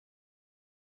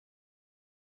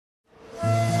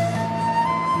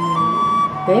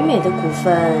北美的股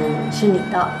份是你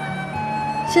的，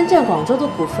深圳、广州的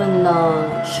股份呢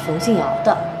是冯信尧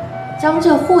的，江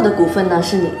浙沪的股份呢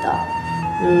是你的，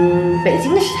北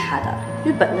京的是他的，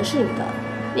日本的是你的，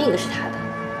另一个是他的。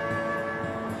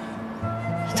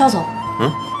赵总，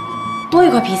多一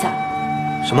块披萨。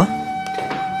什么？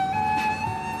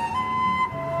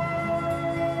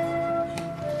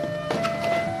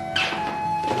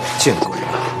见鬼了！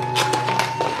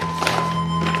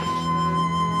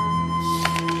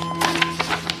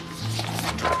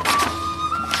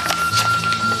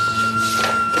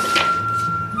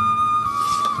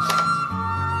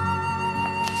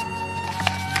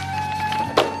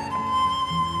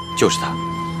就是他。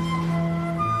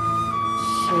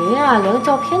谁呀？连个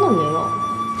照片都没有。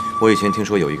我以前听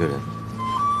说有一个人，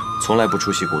从来不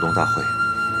出席股东大会，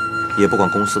也不管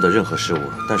公司的任何事务，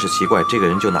但是奇怪，这个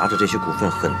人就拿着这些股份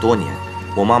很多年。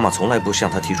我妈妈从来不向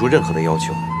他提出任何的要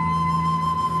求。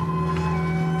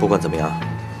不管怎么样，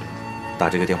打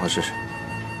这个电话试试。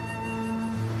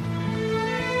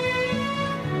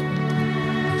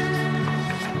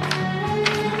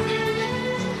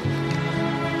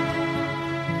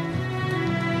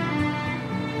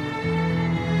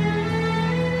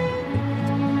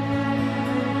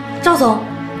赵总，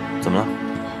怎么了？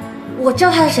我知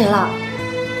道他是谁了。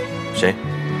谁？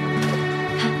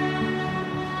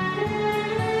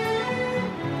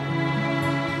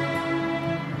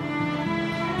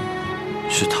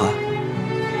是他。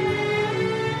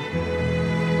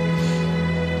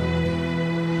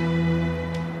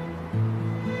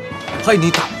嘿，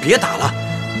你别打了，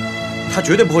他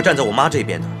绝对不会站在我妈这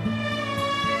边的。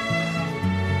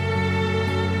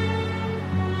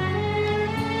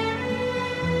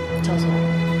赵总，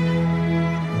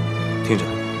听着，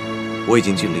我已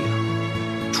经尽力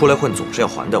了，出来混总是要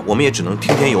还的，我们也只能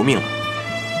听天由命了。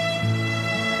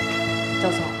赵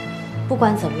总，不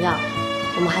管怎么样，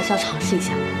我们还是要尝试一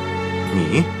下。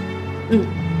你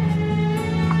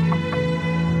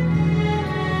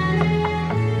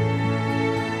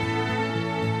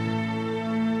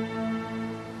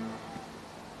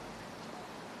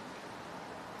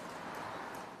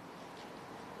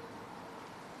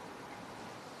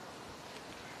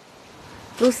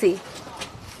？Lucy，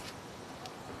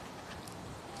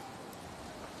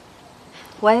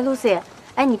 喂 ，Lucy，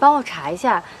 哎，你帮我查一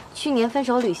下去年分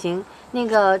手旅行那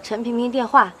个陈萍萍电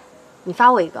话，你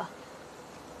发我一个。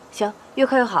行，越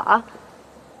快越好啊。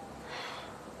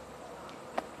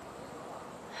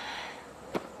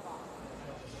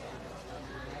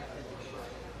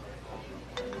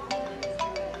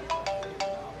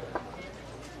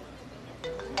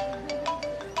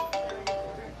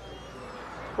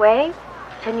喂。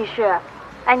陈女士，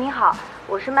哎，你好，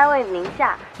我是麦味宁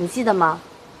夏，你记得吗？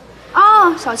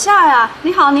哦，小夏呀，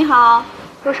你好，你好，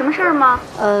有什么事儿吗？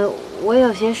我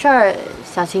有些事儿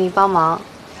想请你帮忙。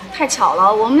太巧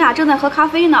了，我们俩正在喝咖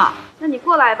啡呢。那你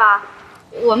过来吧，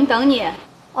我们等你。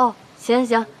哦，行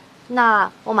行，那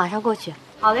我马上过去。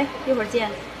好嘞，一会儿见。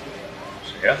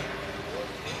谁呀？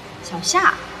小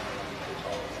夏。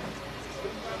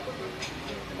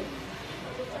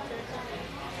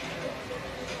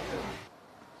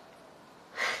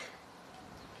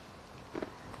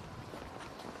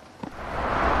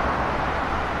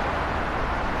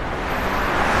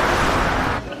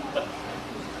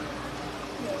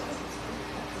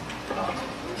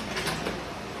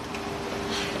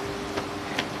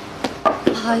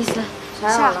不好意思，打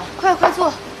扰了。快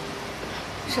坐。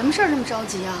什么事儿这么着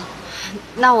急啊？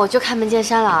那我就开门见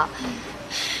山了。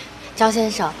张先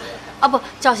生，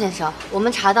赵先生，我们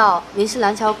查到您是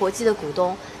蓝桥国际的股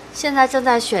东，现在正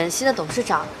在选新的董事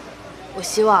长。我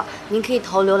希望您可以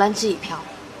投刘兰芝一票。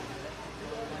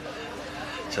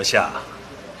小夏，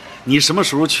你什么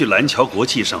时候去蓝桥国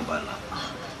际上班了？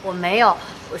我没有，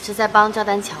我是在帮赵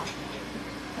丹桥。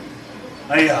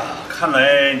哎呀，看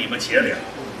来你们姐俩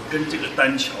跟这个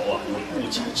丹桥啊有不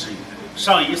解之缘。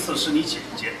上一次是你姐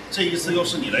姐，这一次又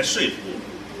是你来说服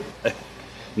我。哎，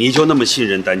你就那么信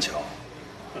任丹桥？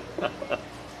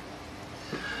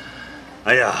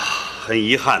哎呀，很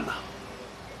遗憾呐。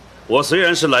我虽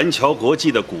然是蓝桥国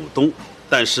际的股东，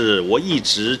但是我一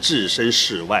直置身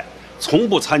事外，从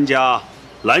不参加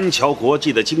蓝桥国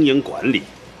际的经营管理，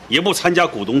也不参加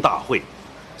股东大会，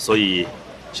所以，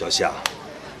小夏，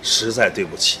实在对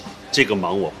不起，这个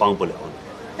忙我帮不了你。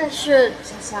但是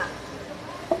小夏，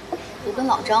我跟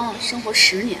老张生活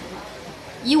10年了，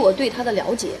以我对他的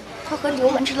了解，他和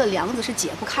刘兰芝的梁子是解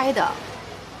不开的。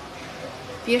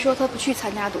别说他不去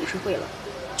参加董事会了，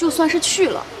就算是去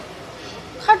了，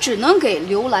他只能给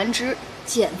刘兰芝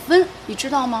减分，你知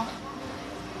道吗？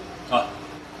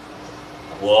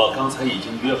我刚才已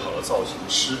经约好了造型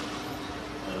师，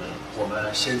我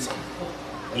们先走。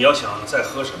你要想再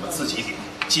喝什么，自己点，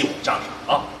记我账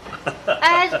上啊。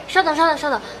哎，稍等，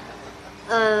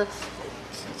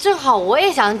正好我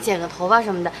也想剪个头发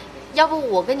什么的，要不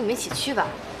我跟你们一起去吧？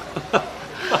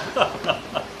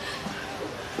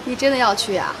你真的要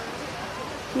去呀？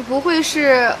你不会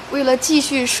是为了继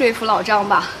续说服老张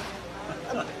吧？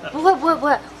不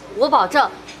会，我保证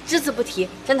只字不提，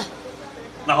真的。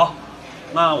那好，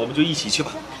那我们就一起去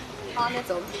吧。好，那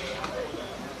走吧。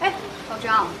哎，老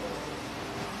张，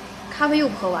咖啡又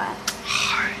不喝完。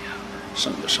哎呀，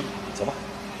剩就剩吧，走吧。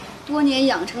多年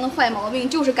养成的坏毛病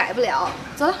就是改不了。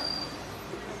走了。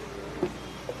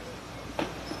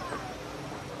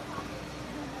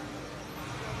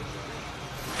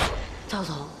赵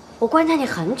总，我观察你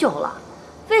很久了，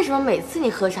为什么每次你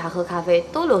喝茶喝咖啡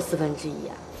都留1/4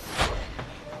啊？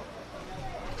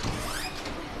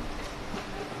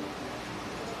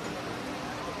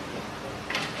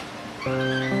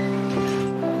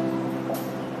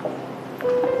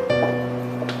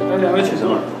两位请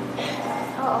坐。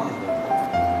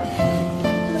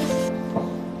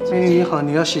美女你好，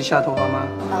你要洗一下头发吗？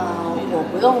我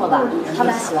不用了吧，他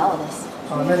们俩洗完我再洗。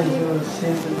好，那你就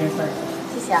先随便晒一下。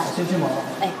谢谢啊。先去忙了。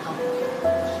哎，好。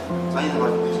张艳华，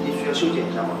你需要修剪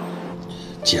一下吗？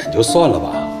剪就算了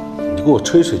吧，你就给我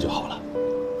吹吹就好了。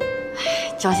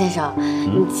张先生，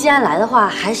你既然来的话，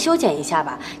还是修剪一下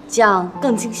吧，这样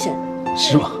更精神。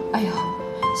是吗？哎呦，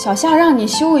小夏让你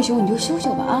修一修，你就修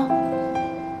修吧啊。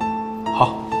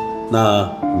好，那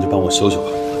你就帮我修修吧。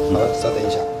好，稍等一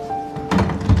下，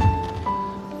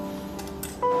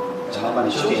陈老板，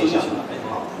你修剪一下。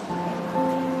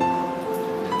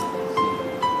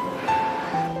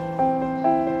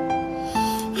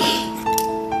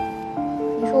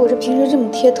你说我这平时这么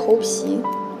贴头皮，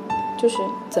就是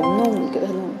怎么弄给它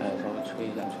弄？稍微吹一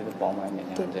下，吹的饱满一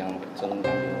点，这样这种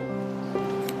感觉。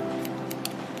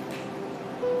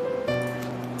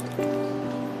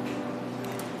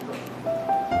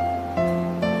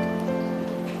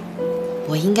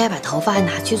我应该把头发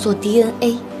拿去做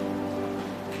DNA。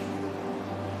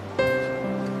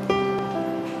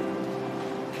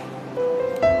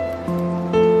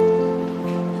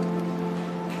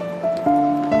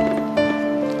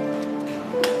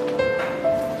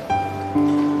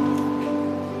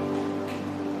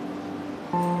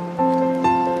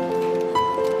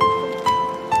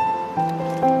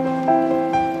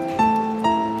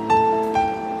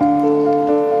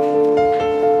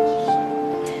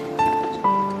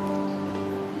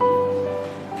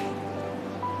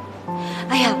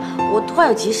突然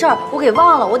有急事儿，我给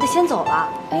忘了，我得先走了。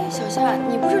哎，小夏，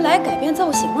你不是来改变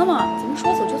造型了吗？怎么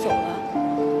说走就走了？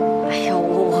哎呀，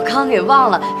我刚给忘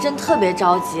了，真特别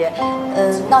着急。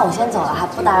那我先走了哈，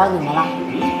不打扰你们了，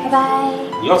拜拜。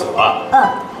你要走了？拜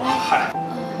拜。嗨。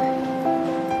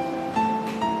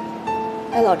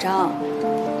哎，老张，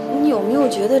你有没有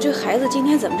觉得这孩子今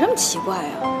天怎么这么奇怪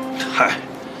啊？嗨，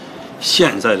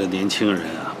现在的年轻人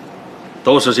啊，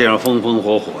都是这样风风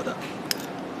火火的，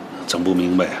整不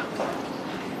明白啊。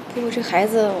不过这孩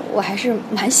子我还是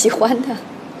蛮喜欢的。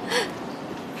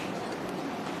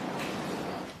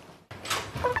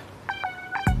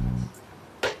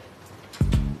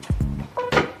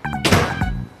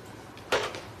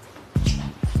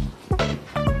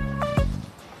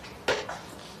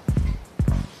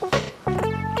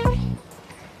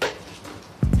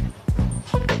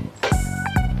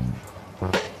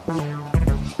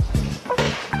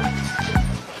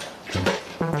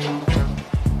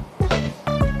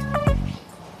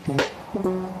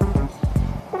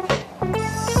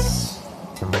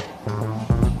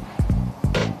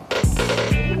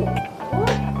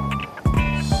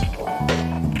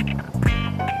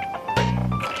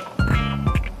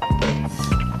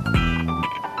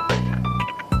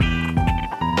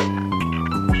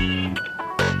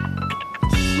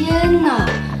天哪，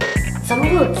怎么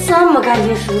会有这么干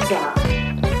净梳子啊？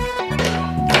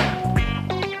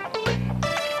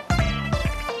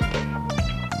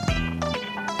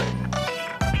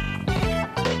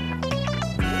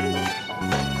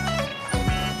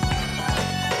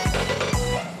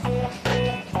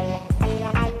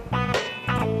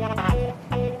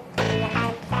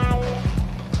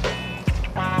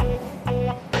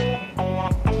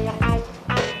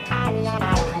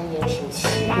也挺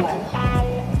奇怪的，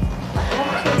还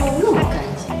可以弄那么干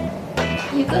净，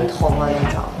一根头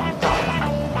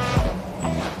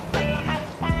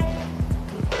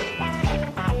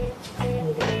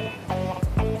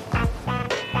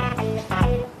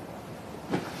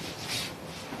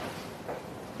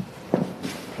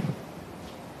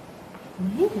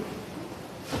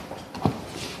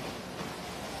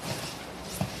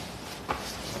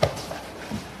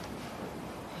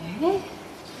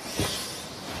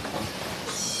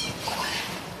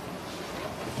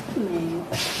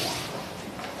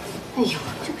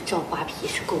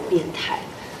变态，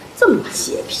这么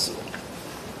洁癖，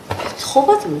头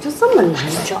发怎么就这么难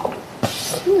找？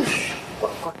真是怪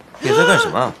怪。你在干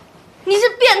什么？你是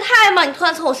变态吗？你突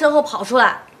然从我身后跑出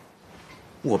来。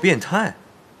我变态？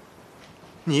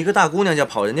你一个大姑娘家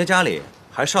跑人家家里，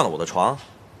还上了我的床，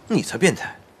你才变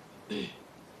态。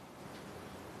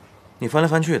你翻来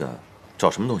翻去的，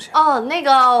找什么东西？哦，那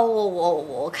个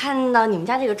我看到你们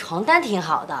家这个床单挺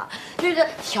好的，这个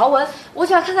条纹，我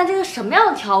想看看这个什么样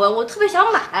的条纹，我特别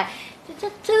想买。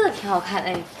这个挺好看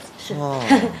的，是。哦，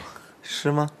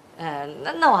是吗？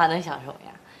那我还能想什么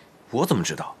呀？我怎么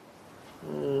知道？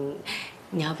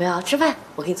你要不要吃饭？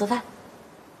我给你做饭。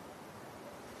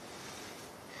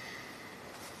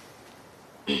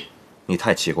你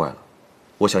太奇怪了，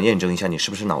我想验证一下你是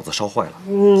不是脑子烧坏了。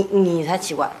你才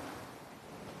奇怪。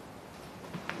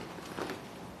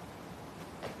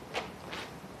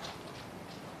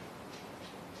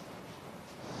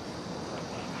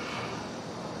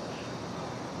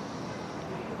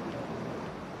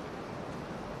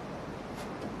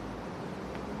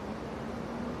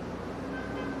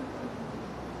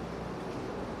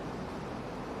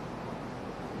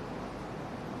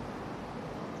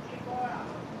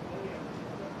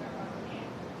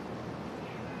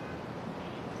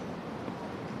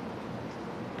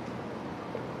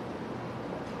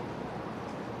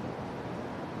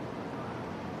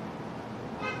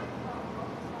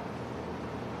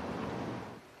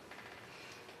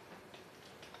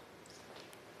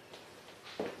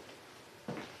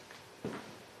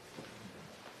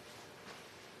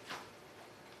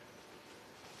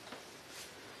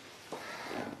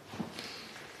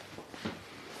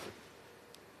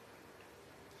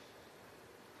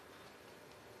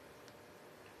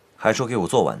还说给我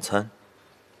做晚餐，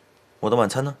我的晚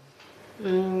餐呢？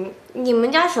你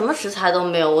们家什么食材都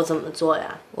没有，我怎么做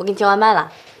呀？我给你叫外卖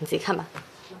了，你自己看吧。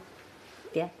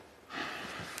点。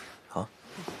好。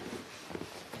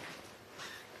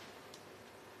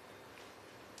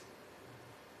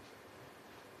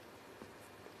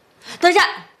等一下，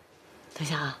等一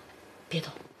下啊，别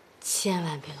动，千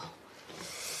万别动。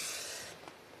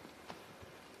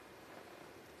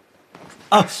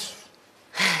啊！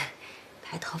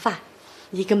白头发，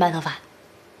一根白头发，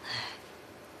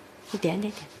一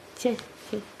点，谢谢。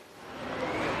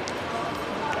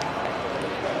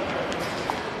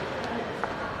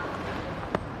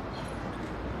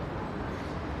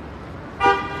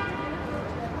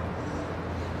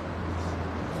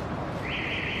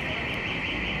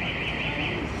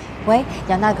喂，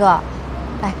杨大哥，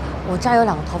哎，我这儿有2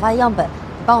个头发的样本，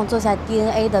你帮我做下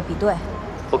DNA 的比对。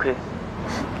OK。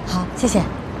好，谢谢。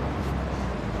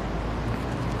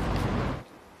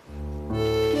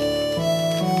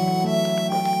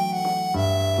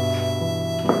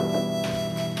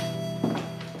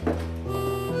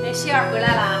希儿回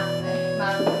来啦！哎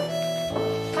妈，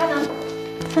他呢？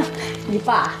你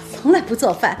爸从来不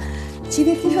做饭，今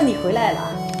天听说你回来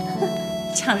了，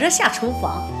抢着下厨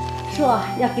房，说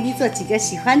要给你做几个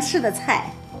喜欢吃的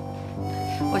菜。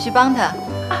我去帮他。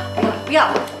哎呦，不要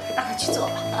了，让他去做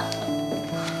吧。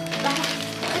来，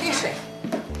喝点水。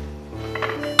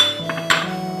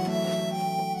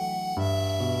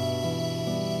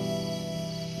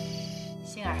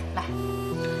星儿，来，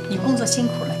你工作辛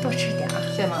苦了，多吃点啊。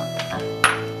是吗？啊。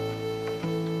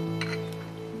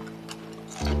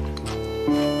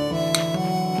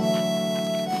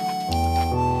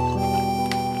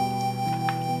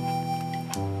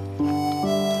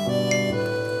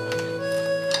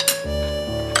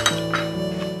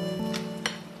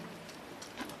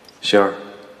希儿，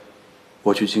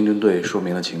我去刑侦队说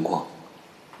明了情况，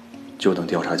就等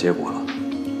调查结果了。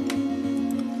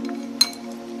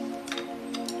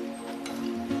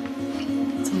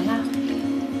怎么啦？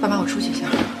爸妈，我出去一下。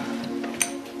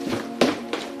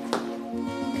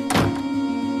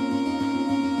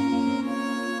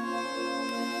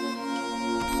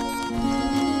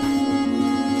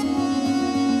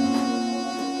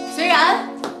虽然。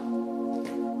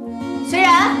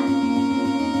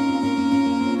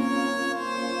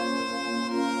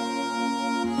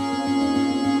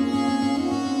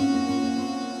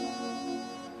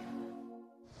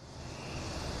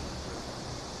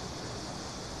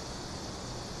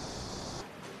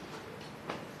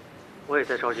我也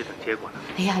在着急等结果呢。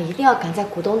哎呀，一定要赶在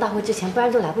股东大会之前，不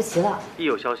然就来不及了。一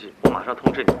有消息，我马上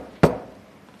通知你。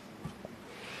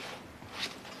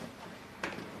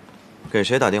给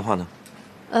谁打电话呢？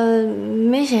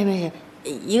没谁，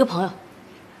一个朋友。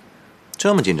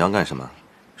这么紧张干什么？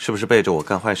是不是背着我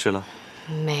干坏事了？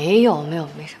没有，没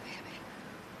事。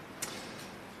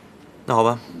那好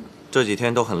吧，这几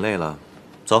天都很累了，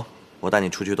走，我带你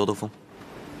出去兜兜风。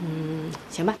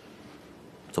行吧。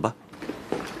走吧。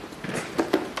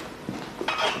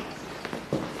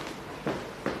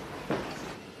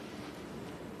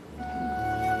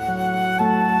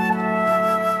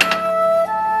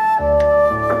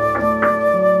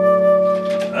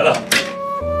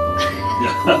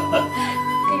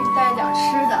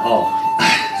哦，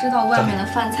知道外面的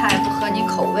饭菜不合你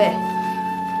口味。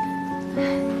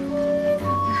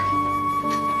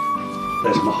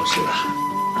带什么好吃的？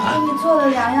我给你做了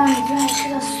2样你最爱吃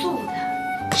的素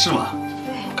的。是吗？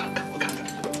对。我看看。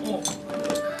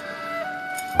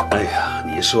哎呀，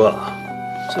你说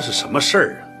这是什么事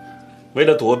儿啊？为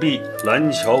了躲避蓝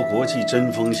桥国际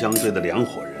针锋相对的2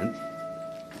伙人，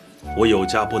我有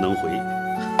家不能回。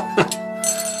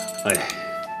哎，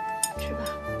吃吧。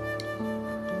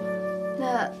那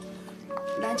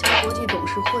蓝桥国际董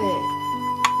事会，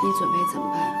你准备怎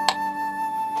么办？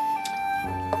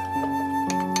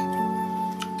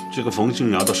这个冯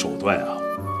静瑶的手段啊，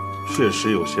确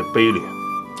实有些卑劣，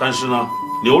但是呢，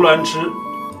刘兰芝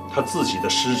她自己的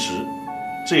失职，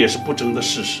这也是不争的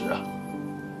事实啊。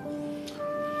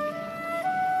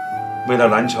为了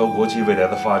蓝桥国际未来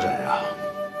的发展呀，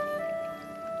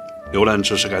刘兰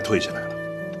芝是该退下来了。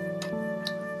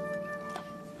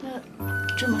那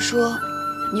这么说，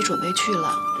你准备去了？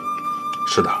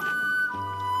是的，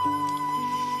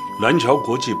蓝桥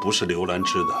国际不是刘兰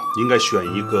芝的，应该选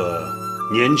一个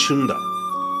年轻的、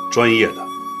专业的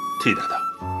替代他。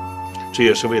这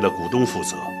也是为了股东负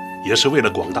责，也是为了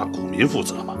广大股民负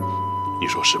责嘛，你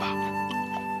说是吧？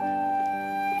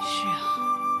是啊。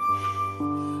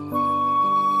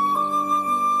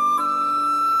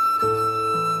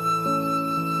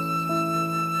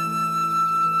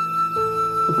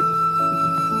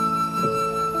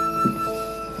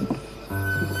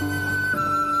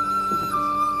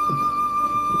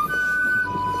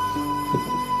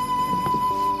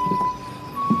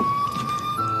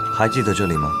还记得这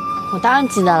里吗？我当然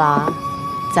记得啦，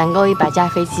攒够100架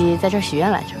飞机在这儿许愿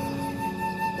来着。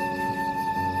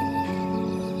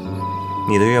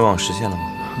你的愿望实现了吗？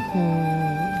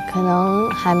可能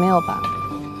还没有吧。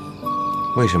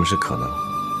为什么是可能？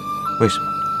为什么？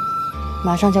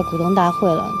马上就要股东大会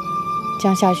了，这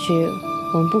样下去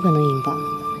我们不可能赢吧？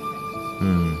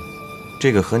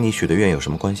这个和你许的愿有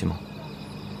什么关系吗？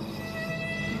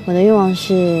我的愿望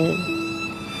是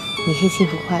你可以幸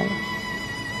福快乐。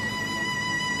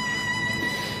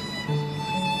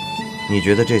你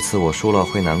觉得这次我输了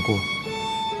会难过？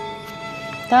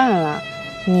当然了，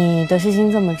你得失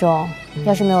心这么重，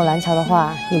要是没有蓝桥的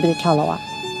话，你不得跳楼啊？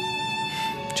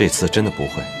这次真的不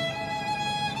会。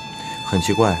很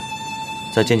奇怪，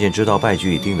在渐渐知道败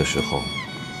局已定的时候，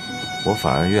我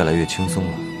反而越来越轻松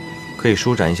了，可以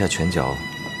舒展一下拳脚，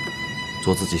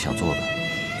做自己想做的。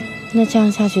那这样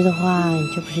下去的话，你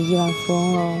就不是亿万富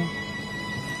翁喽？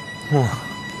哇！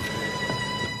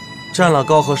占了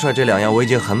高和帅这2样，我已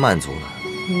经很满足了。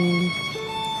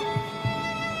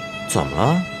怎么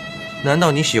了？难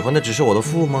道你喜欢的只是我的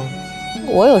富吗？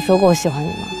我有说过我喜欢你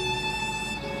吗？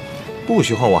不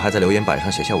喜欢我还在留言板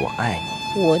上写下我爱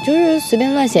你。我就是随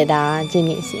便乱写的啊，这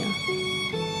你也行。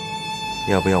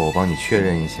要不要我帮你确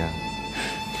认一下？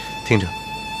听着，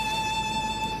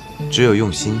只有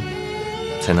用心，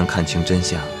才能看清真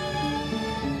相。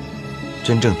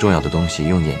真正重要的东西，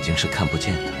用眼睛是看不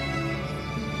见的。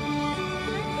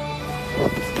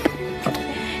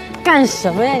干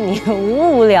什么呀你？无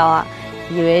不无聊啊？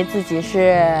以为自己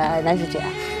是男主角？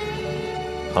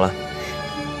好了，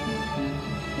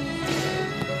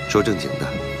说正经的，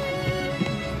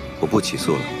我不起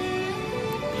诉了。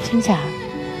真假？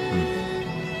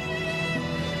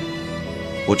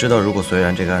我知道，如果虽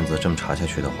然这个案子这么查下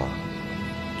去的话，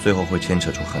最后会牵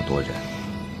扯出很多人。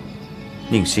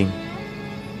宁馨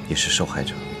也是受害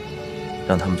者，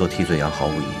让他们做替罪羊毫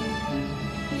无意义。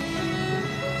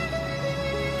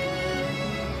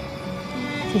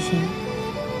谢谢。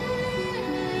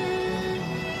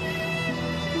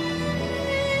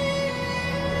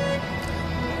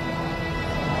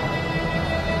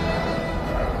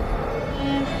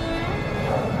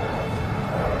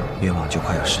愿望就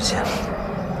快要实现了。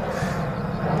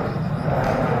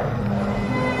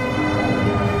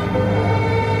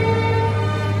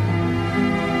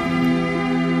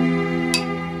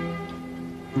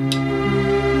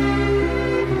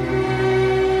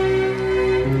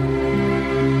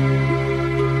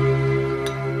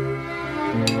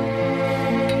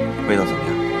味道怎么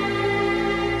样？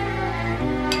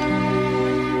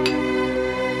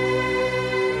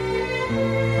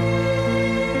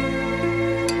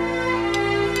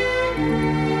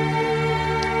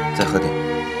再喝点。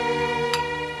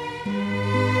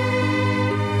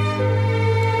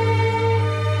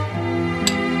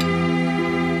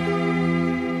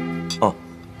哦。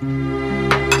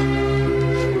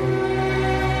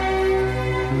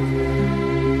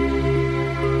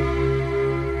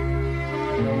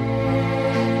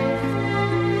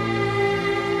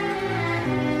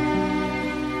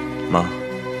妈，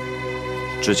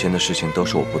之前的事情都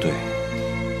是我不对，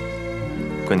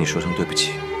跟你说声对不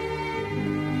起。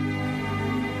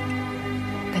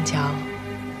本桥，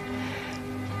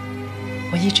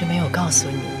我一直没有告诉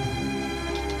你，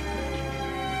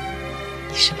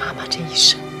你是妈妈这一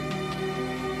生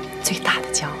最大的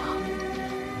骄傲。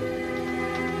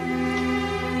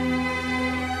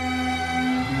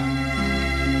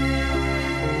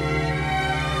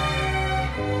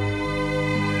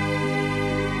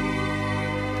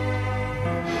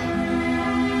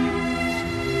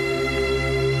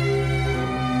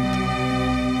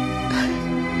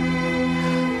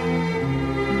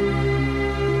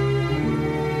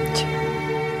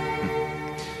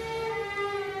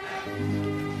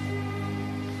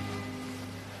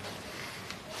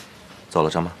走了，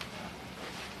张妈。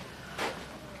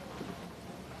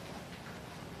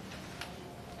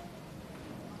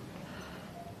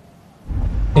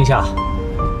宁夏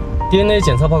 ，DNA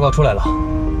检测报告出来了，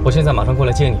我现在马上过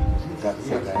来接你。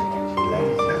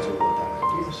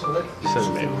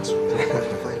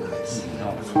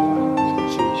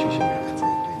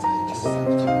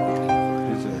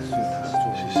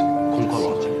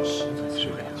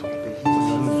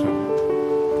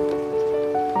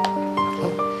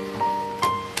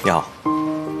你好，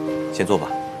先坐吧。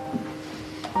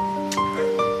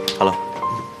Hello。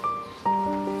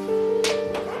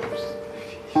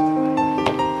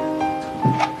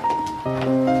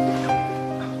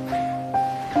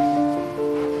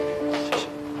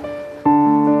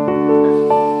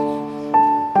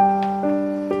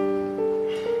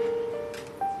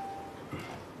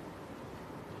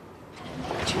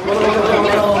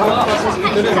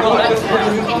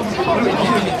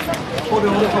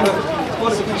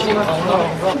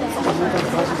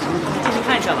进去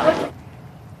看一下吧。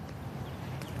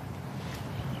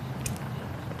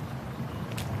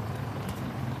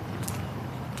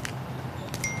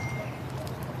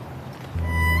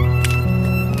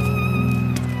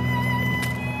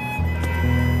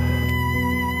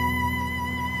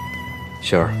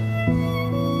雪儿，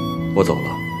我走了。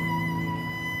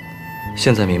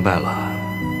现在明白了，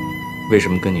为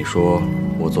什么跟你说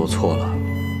我做错了，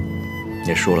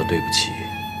也说了对不起，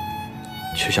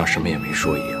却像什么也没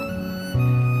说一样。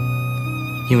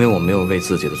因为我没有为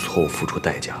自己的错误付出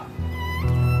代价，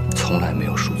从来没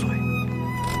有赎罪。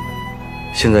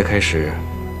现在开始，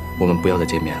我们不要再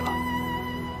见面了，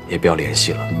也不要联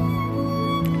系了。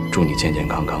祝你健健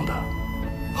康康的，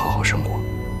好好生活。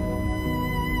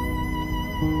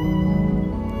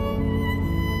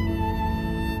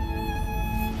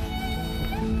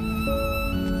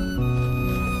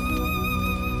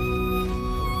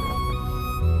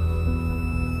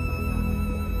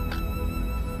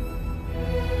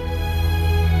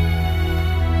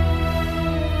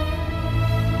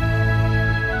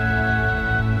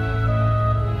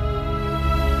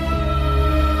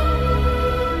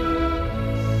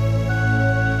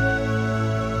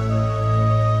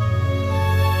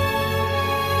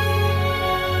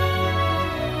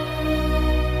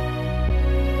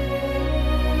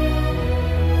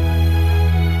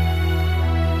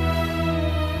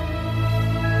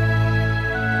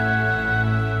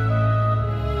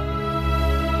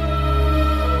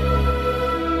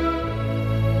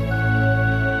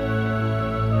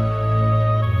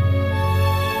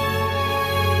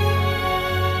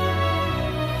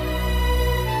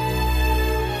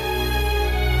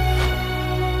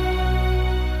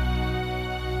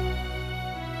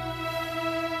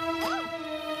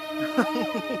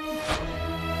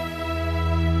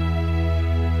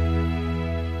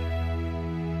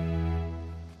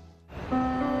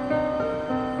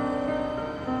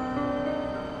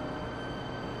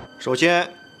首先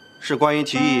是关于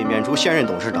提议免除现任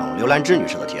董事长刘兰芝女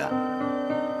士的提案，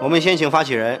我们先请发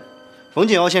起人冯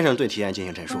建尧先生对提案进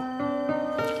行陈述。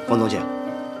冯总监，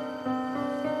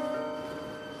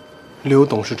刘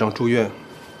董事长住院，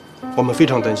我们非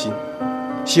常担心，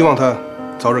希望他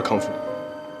早日康复。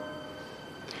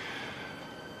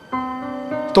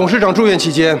董事长住院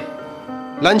期间，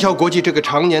蓝桥国际这个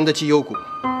常年的绩优股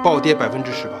暴跌18%，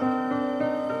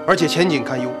而且前景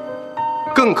堪忧。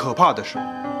更可怕的是，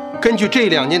根据这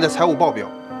2年的财务报表，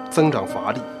增长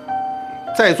乏力，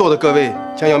在座的各位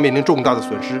将要面临重大的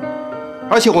损失，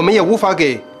而且我们也无法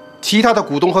给其他的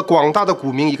股东和广大的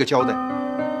股民一个交代。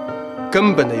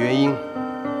根本的原因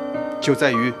就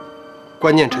在于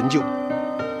观念陈旧，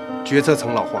决策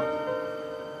层老化。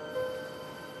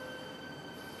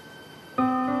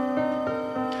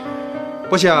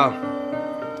我想，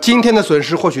今天的损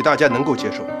失或许大家能够接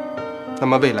受，那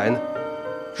么未来呢？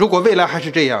如果未来还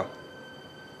是这样，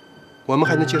我们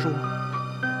还能接受吗？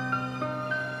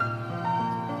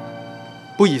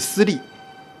不以私利，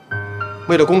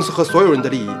为了公司和所有人的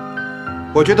利益，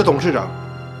我觉得董事长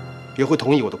也会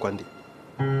同意我的观点。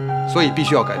所以必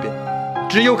须要改变，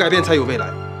只有改变才有未来，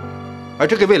而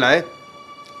这个未来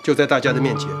就在大家的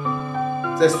面前，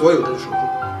在所有人的手中。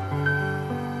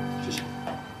谢谢。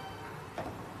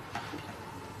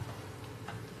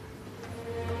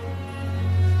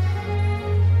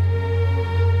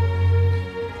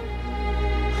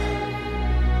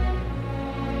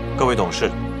各位董事，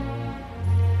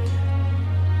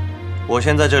我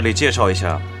先在这里介绍一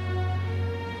下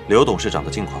刘董事长的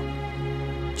近况。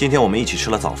今天我们一起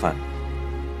吃了早饭，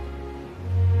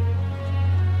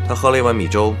他喝了一碗米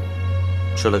粥，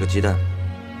吃了个鸡蛋。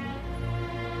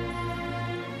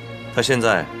他现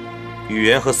在语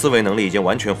言和思维能力已经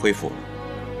完全恢复了，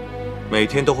每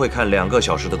天都会看2个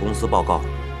小时的公司报告。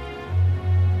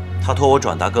他托我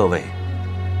转达各位，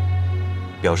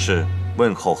表示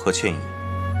问候和歉意。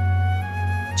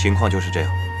情况就是这样。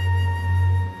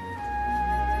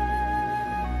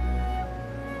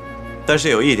但是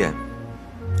有一点，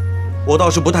我倒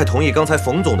是不太同意刚才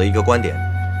冯总的一个观点。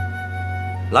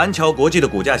蓝桥国际的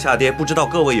股价下跌，不知道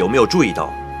各位有没有注意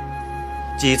到，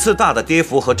几次大的跌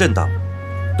幅和震荡，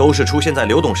都是出现在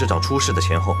刘董事长出事的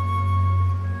前后，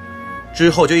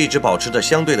之后就一直保持着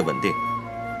相对的稳定。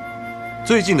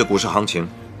最近的股市行情，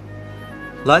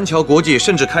蓝桥国际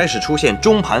甚至开始出现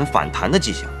中盘反弹的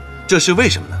迹象，这是为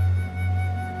什么呢？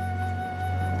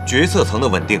决策层的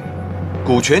稳定，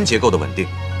股权结构的稳定，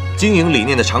经营理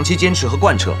念的长期坚持和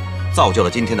贯彻，造就了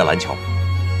今天的蓝桥。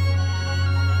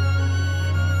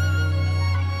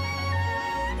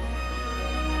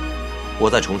我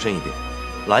再重申一遍，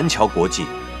蓝桥国际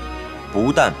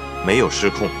不但没有失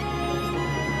控，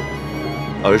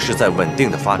而是在稳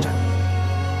定的发展。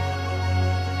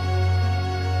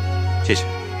谢谢。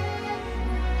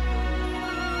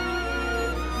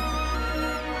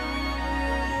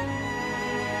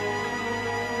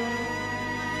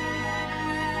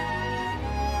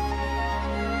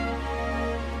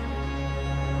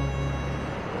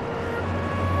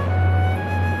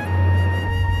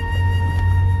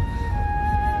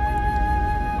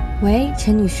喂，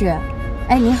陈女士，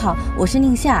哎，你好，我是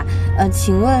宁夏，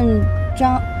请问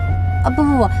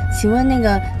不，请问那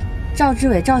个赵志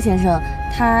伟赵先生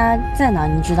他在哪儿？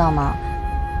你知道吗？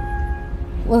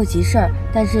我有急事儿，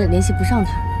但是联系不上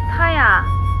他。他呀，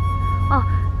哦，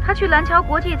他去蓝桥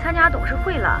国际参加董事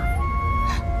会了。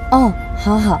哦，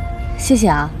好，谢谢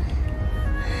啊。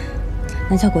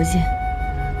蓝桥国际。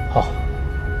好。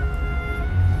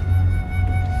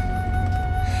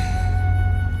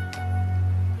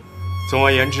总而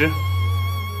言之，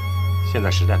现在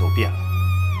时代都变了，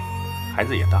孩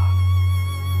子也大了，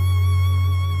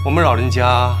我们老人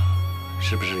家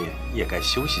是不是也该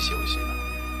休息休息了？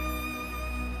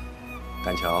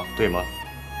丹桥，对吗？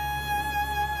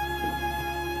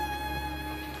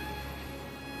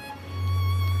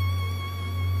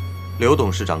刘董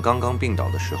事长刚刚病倒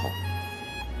的时候，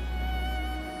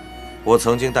我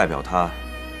曾经代表他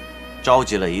召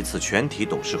集了一次全体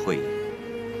董事会议。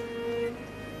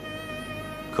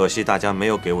可惜大家没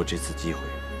有给我这次机会，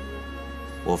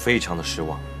我非常的失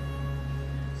望，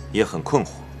也很困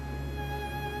惑。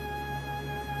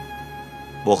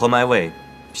我和麦卫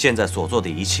现在所做的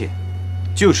一切，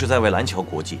就是在为蓝桥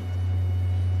国际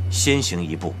先行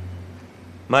一步。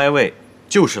麦卫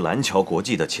就是蓝桥国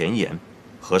际的前沿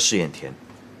和试验田，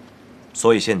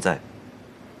所以现在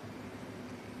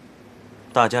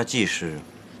大家既是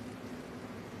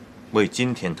为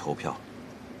今天投票，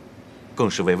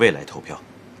更是为未来投票。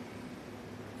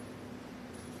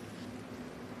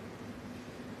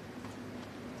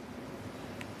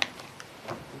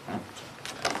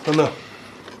等等，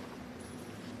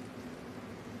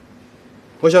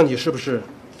我想你是不是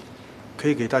可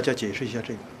以给大家解释一下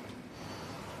这个？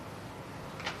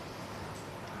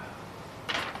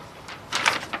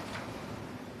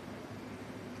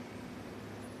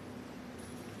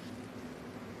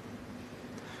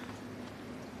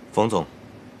冯总，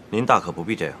您大可不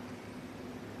必这样。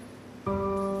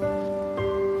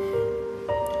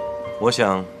我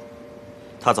想，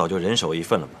他早就人手一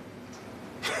份了吧。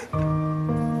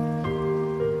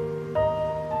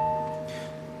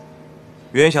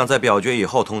原想在表决以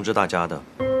后通知大家的，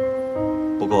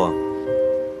不过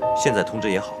现在通知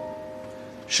也好。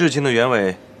事情的原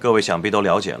委，各位想必都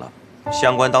了解了。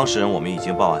相关当事人我们已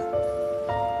经报案，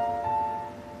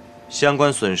相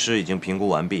关损失已经评估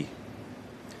完毕。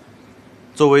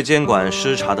作为监管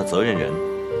失察的责任人，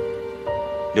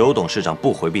刘董事长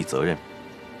不回避责任。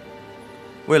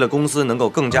为了公司能够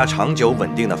更加长久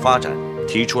稳定的发展，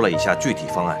提出了以下具体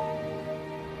方案。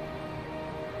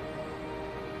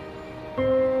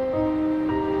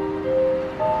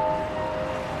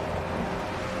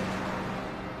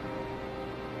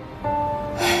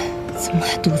怎么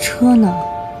还堵车呢？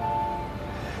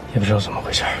也不知道怎么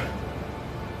回事。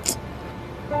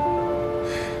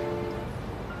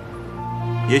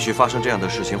也许发生这样的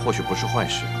事情，或许不是坏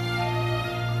事。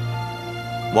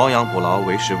亡羊补牢，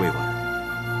为时未晚。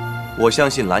我相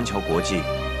信蓝桥国际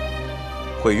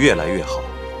会越来越好，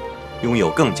拥有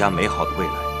更加美好的未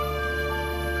来。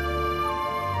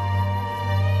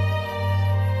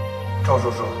赵叔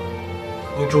叔，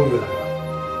您终于来了。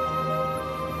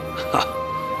哈，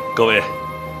各位，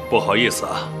不好意思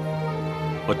啊，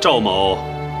我赵某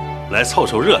来凑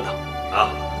凑热闹啊。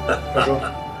赵叔，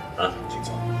啊，请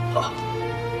坐。好。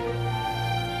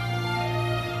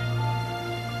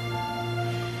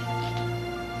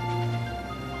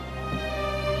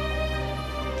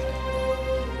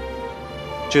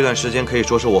这段时间可以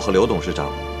说是我和刘董事长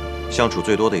相处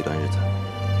最多的一段日子，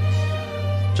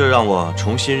这让我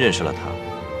重新认识了他。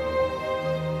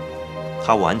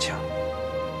他顽强、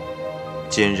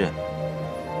坚韧、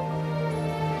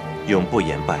永不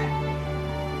言败，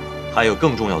还有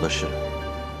更重要的是，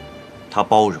他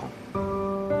包容、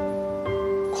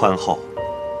宽厚。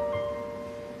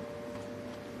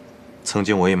曾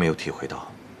经我也没有体会到。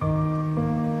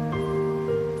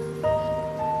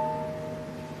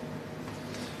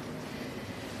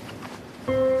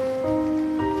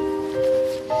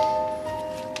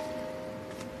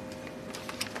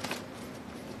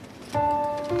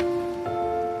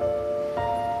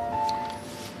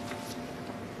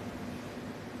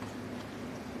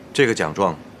这个奖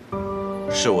状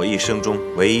是我一生中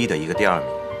唯一的一个第2名。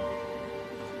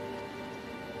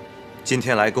今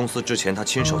天来公司之前，他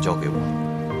亲手交给我，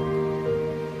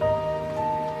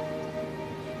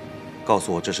告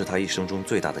诉我这是他一生中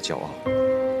最大的骄傲。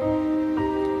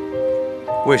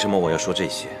为什么我要说这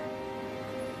些？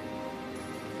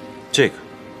这个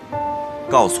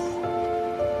告诉我，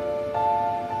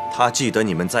他记得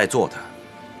你们在座的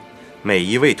每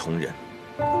一位同仁。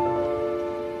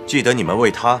记得你们为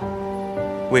他、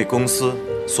为公司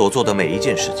所做的每一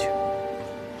件事情。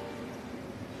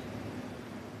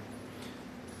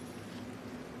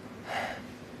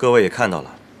各位也看到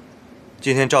了，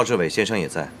今天赵志伟先生也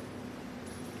在。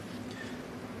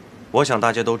我想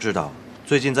大家都知道，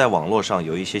最近在网络上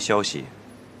有一些消息，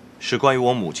是关于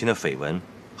我母亲的绯闻，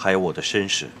还有我的身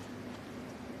世。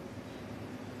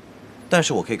但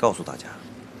是我可以告诉大家，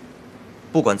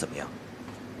不管怎么样，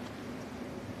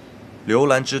刘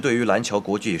兰芝对于蓝桥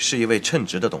国际是一位称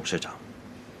职的董事长，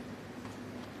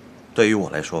对于我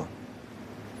来说，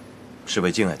是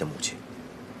位敬爱的母亲。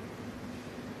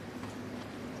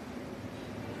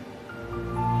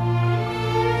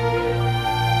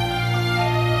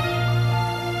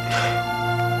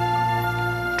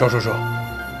赵叔叔，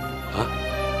啊，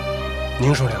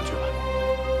您说2句吧。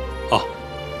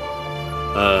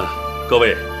各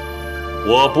位，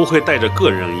我不会带着个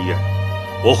人恩怨，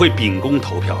我会秉公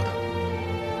投票的。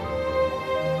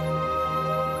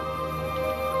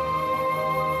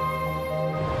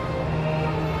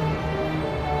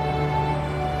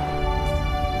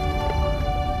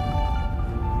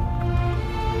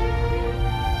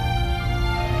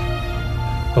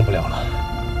动不了了。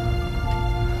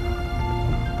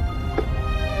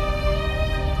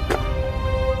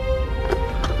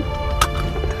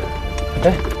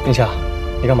哎，宁夏，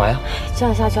你干嘛呀？这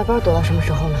样下去，不知道躲到什么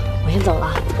时候呢。我先走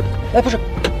了。哎，不是，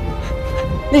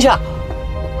宁夏。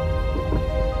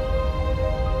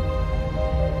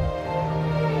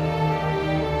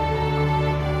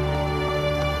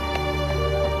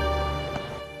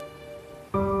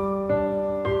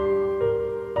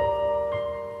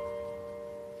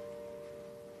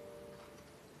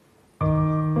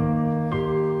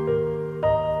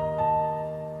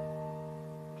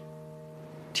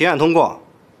提案通过，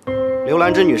刘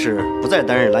兰芝女士不再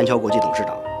担任蓝桥国际董事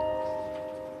长。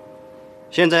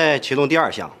现在启动第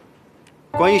2项，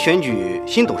关于选举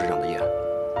新董事长的议案。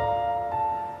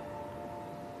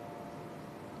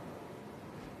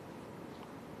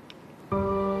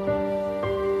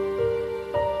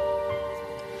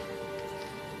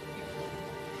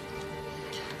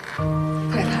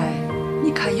太太，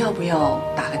你看要不要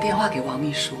打个电话给王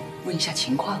秘书问一下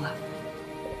情况啊？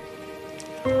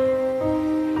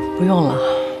不用了，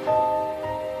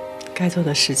该做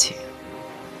的事情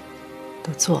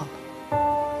都做了。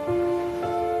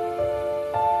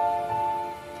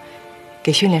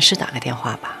给训练师打个电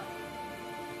话吧，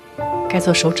该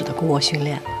做手指的鼓握训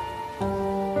练了。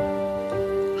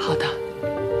好的。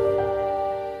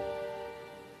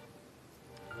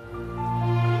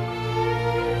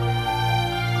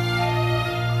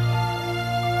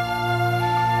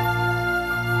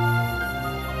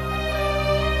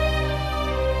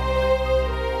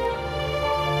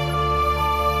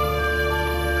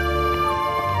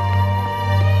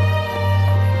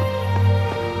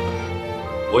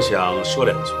我想说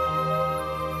2句。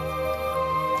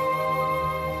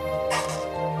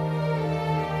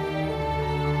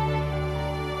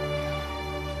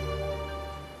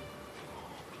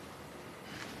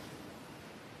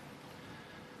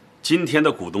今天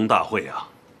的股东大会啊，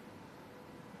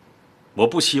我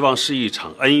不希望是一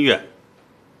场恩怨，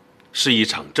是一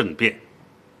场政变，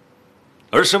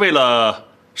而是为了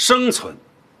生存，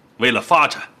为了发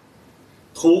展。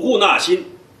吐故纳新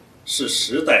是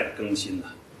时代的更新呐。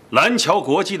蓝桥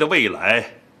国际的未来，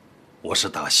我是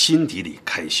打心底里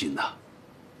开心呐。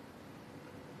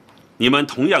你们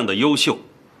同样的优秀、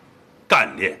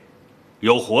干练、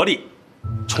有活力，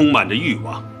充满着欲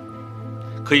望，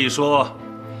可以说，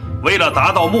为了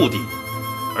达到目的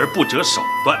而不择手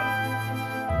段。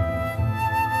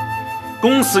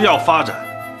公司要发展，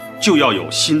就要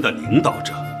有新的领导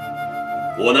者。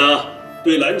我呢，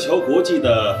对蓝桥国际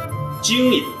的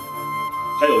经营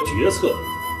还有决策，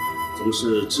总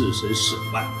是置身事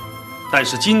外。但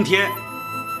是今天，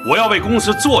我要为公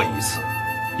司做一次，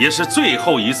也是最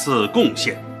后一次贡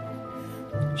献，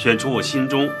选出我心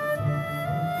中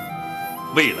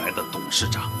未来的董事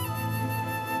长。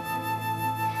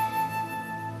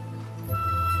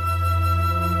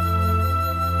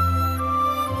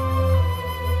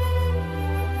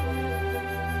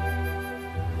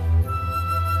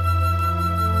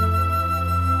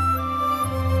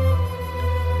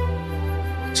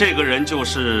这个人就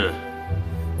是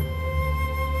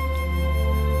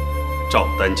赵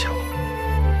丹桥。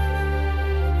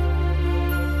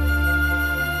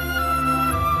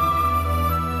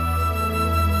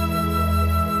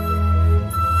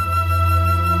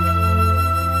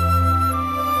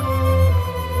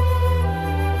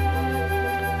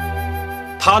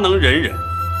他能忍忍，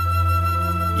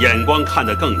眼光看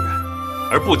得更远，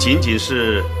而不仅仅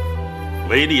是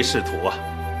唯利是图啊！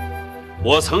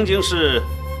我曾经是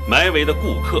埋尾的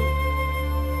顾客，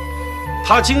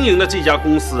他经营的这家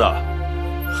公司啊，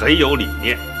很有理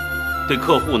念，对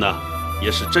客户呢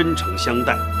也是真诚相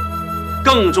待。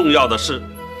更重要的是，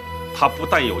他不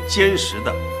但有坚实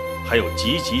的，还有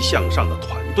积极向上的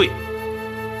团队。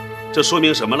这说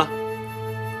明什么呢？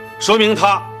说明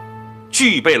他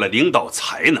具备了领导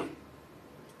才能。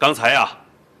刚才啊，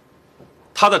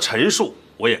他的陈述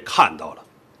我也看到了，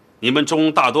你们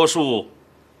中大多数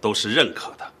都是认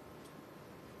可的。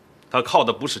他靠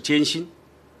的不是艰辛，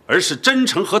而是真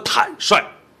诚和坦率，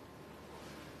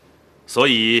所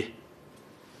以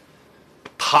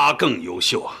他更优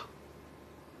秀啊。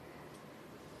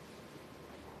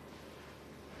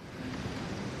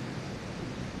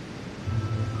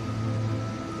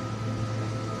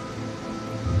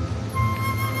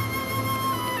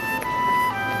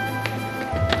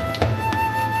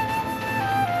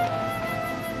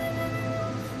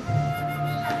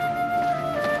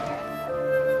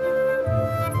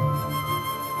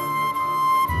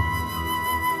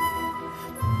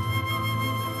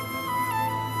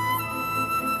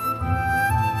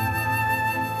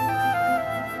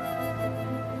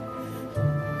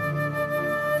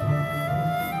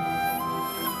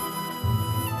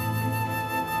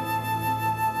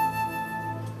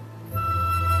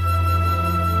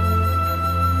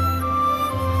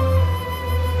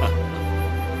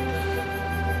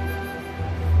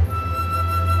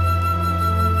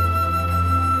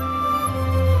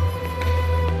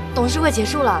董事会结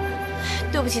束了，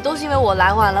对不起，都是因为我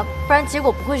来晚了，不然结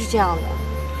果不会是这样的。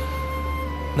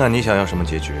那你想要什么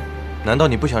结局？难道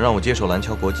你不想让我接手蓝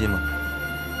桥国际吗？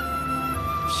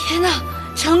天哪，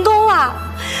成功了！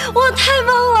我太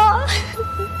棒了！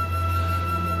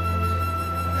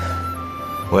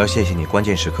我要谢谢你，关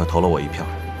键时刻投了我一票。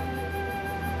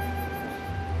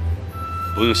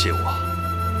不用谢我，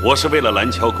我是为了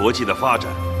蓝桥国际的发展，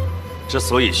之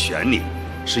所以选你，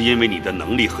是因为你的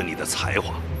能力和你的才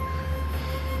华。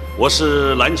我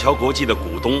是蓝桥国际的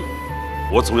股东，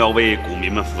我总要为股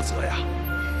民们负责呀。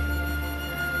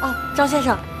哦，赵先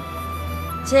生，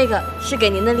这个是给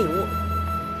您的礼物。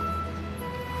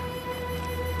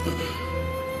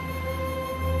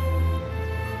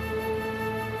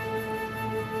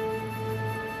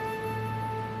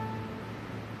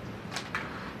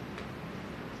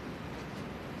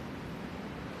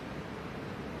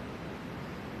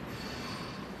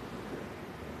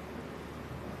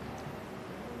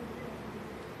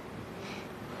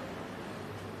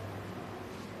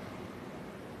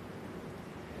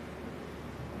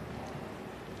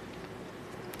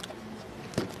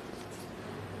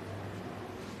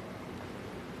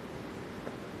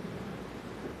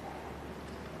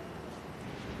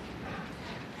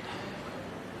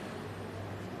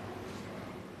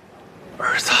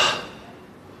儿子，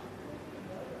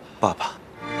爸爸。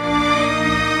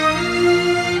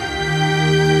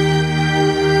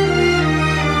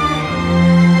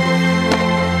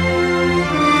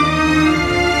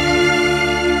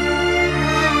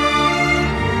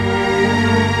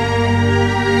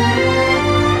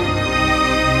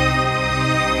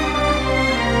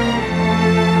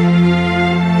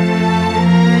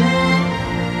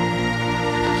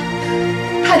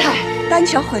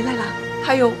小回来了，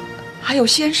还有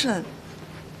先生。